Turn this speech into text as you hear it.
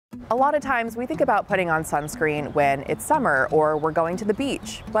A lot of times we think about putting on sunscreen when it's summer or we're going to the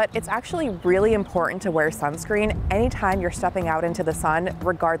beach, but it's actually really important to wear sunscreen anytime you're stepping out into the sun,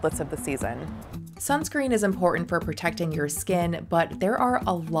 regardless of the season. Sunscreen is important for protecting your skin, but there are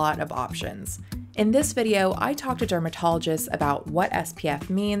a lot of options. In this video, I talked to dermatologists about what SPF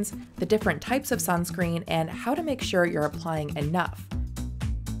means, the different types of sunscreen, and how to make sure you're applying enough.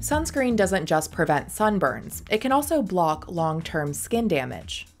 Sunscreen doesn't just prevent sunburns, it can also block long-term skin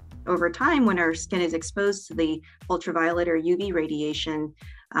damage. Over time, when our skin is exposed to the ultraviolet or UV radiation,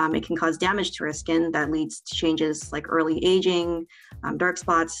 it can cause damage to our skin that leads to changes like early aging, dark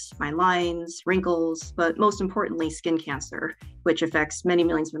spots, fine lines, wrinkles, but most importantly, skin cancer, which affects many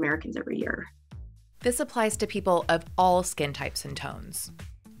millions of Americans every year. This applies to people of all skin types and tones.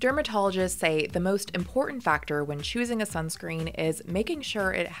 Dermatologists say the most important factor when choosing a sunscreen is making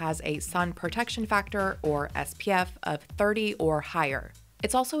sure it has a sun protection factor, or SPF, of 30 or higher.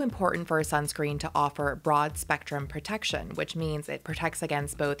 It's also important for a sunscreen to offer broad spectrum protection, which means it protects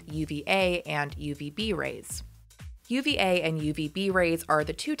against both UVA and UVB rays. UVA and UVB rays are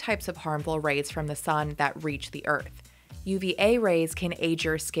the two types of harmful rays from the sun that reach the Earth. UVA rays can age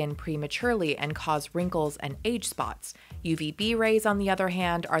your skin prematurely and cause wrinkles and age spots. UVB rays, on the other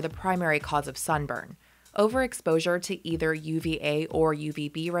hand, are the primary cause of sunburn. Overexposure to either UVA or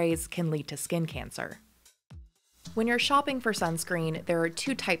UVB rays can lead to skin cancer. When you're shopping for sunscreen, there are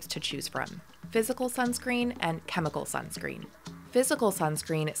two types to choose from: physical sunscreen and chemical sunscreen. Physical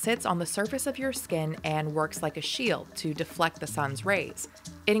sunscreen sits on the surface of your skin and works like a shield to deflect the sun's rays.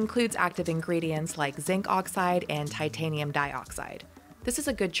 It includes active ingredients like zinc oxide and titanium dioxide. This is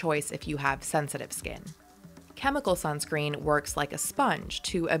a good choice if you have sensitive skin. Chemical sunscreen works like a sponge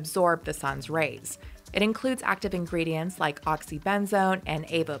to absorb the sun's rays. It includes active ingredients like oxybenzone and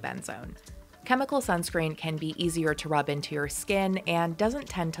avobenzone. Chemical sunscreen can be easier to rub into your skin and doesn't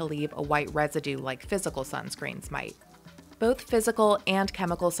tend to leave a white residue like physical sunscreens might. Both physical and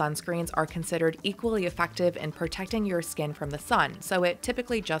chemical sunscreens are considered equally effective in protecting your skin from the sun, so it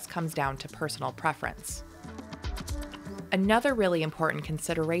typically just comes down to personal preference. Another really important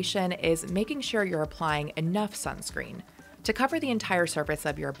consideration is making sure you're applying enough sunscreen. To cover the entire surface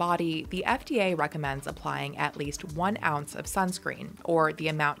of your body, the FDA recommends applying at least 1 ounce of sunscreen, or the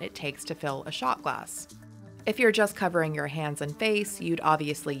amount it takes to fill a shot glass. If you're just covering your hands and face, you'd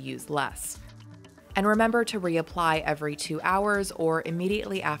obviously use less. And remember to reapply every 2 hours or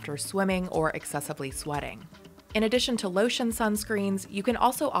immediately after swimming or excessively sweating. In addition to lotion sunscreens, you can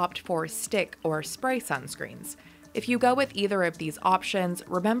also opt for stick or spray sunscreens. If you go with either of these options,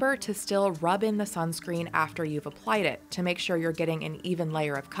 remember to still rub in the sunscreen after you've applied it to make sure you're getting an even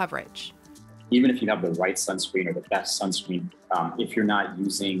layer of coverage. Even if you have the right sunscreen or the best sunscreen, if you're not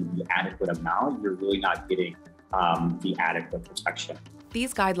using the adequate amount, you're really not getting the adequate protection.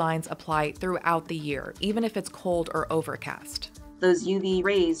 These guidelines apply throughout the year, even if it's cold or overcast. Those UV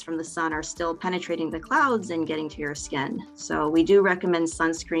rays from the sun are still penetrating the clouds and getting to your skin. So we do recommend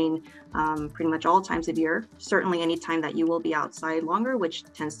sunscreen pretty much all times of year, certainly any time that you will be outside longer, which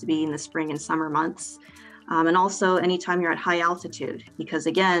tends to be in the spring and summer months. And also anytime you're at high altitude, because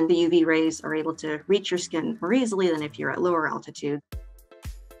again, the UV rays are able to reach your skin more easily than if you're at lower altitude.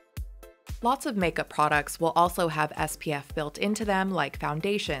 Lots of makeup products will also have SPF built into them, like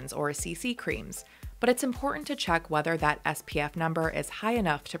foundations or CC creams. But it's important to check whether that SPF number is high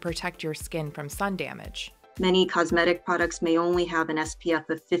enough to protect your skin from sun damage. Many cosmetic products may only have an SPF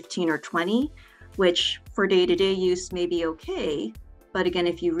of 15 or 20, which for day-to-day use may be okay. But again,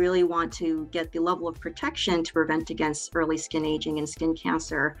 if you really want to get the level of protection to prevent against early skin aging and skin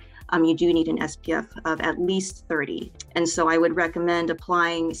cancer, you do need an SPF of at least 30. And so I would recommend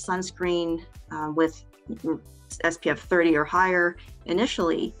applying sunscreen with SPF 30 or higher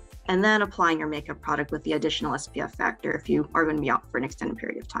initially, and then applying your makeup product with the additional SPF factor if you are going to be out for an extended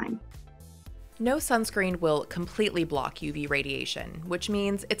period of time. No sunscreen will completely block UV radiation, which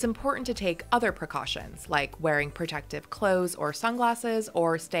means it's important to take other precautions, like wearing protective clothes or sunglasses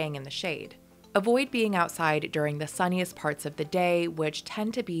or staying in the shade. Avoid being outside during the sunniest parts of the day, which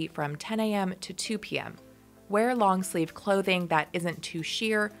tend to be from 10 a.m. to 2 p.m. Wear long-sleeve clothing that isn't too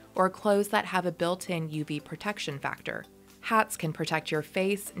sheer or clothes that have a built-in UV protection factor. Hats can protect your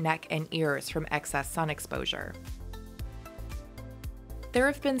face, neck, and ears from excess sun exposure. There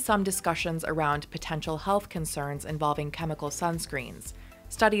have been some discussions around potential health concerns involving chemical sunscreens.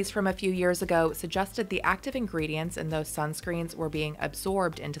 Studies from a few years ago suggested the active ingredients in those sunscreens were being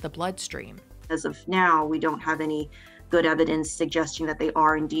absorbed into the bloodstream. As of now, we don't have any good evidence suggesting that they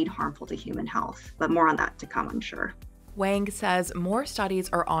are indeed harmful to human health, but more on that to come, I'm sure. Wang says more studies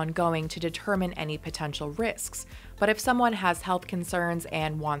are ongoing to determine any potential risks, but if someone has health concerns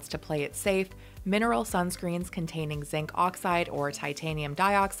and wants to play it safe, mineral sunscreens containing zinc oxide or titanium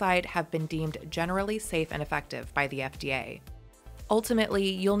dioxide have been deemed generally safe and effective by the FDA. Ultimately,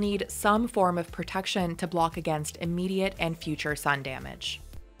 you'll need some form of protection to block against immediate and future sun damage.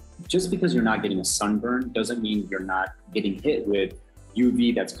 Just because you're not getting a sunburn doesn't mean you're not getting hit with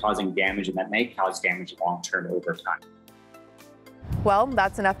UV that's causing damage and that may cause damage long-term over time. Well,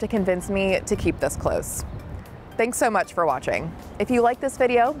 that's enough to convince me to keep this close. Thanks so much for watching. If you like this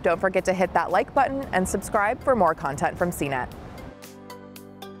video, don't forget to hit that like button and subscribe for more content from CNET.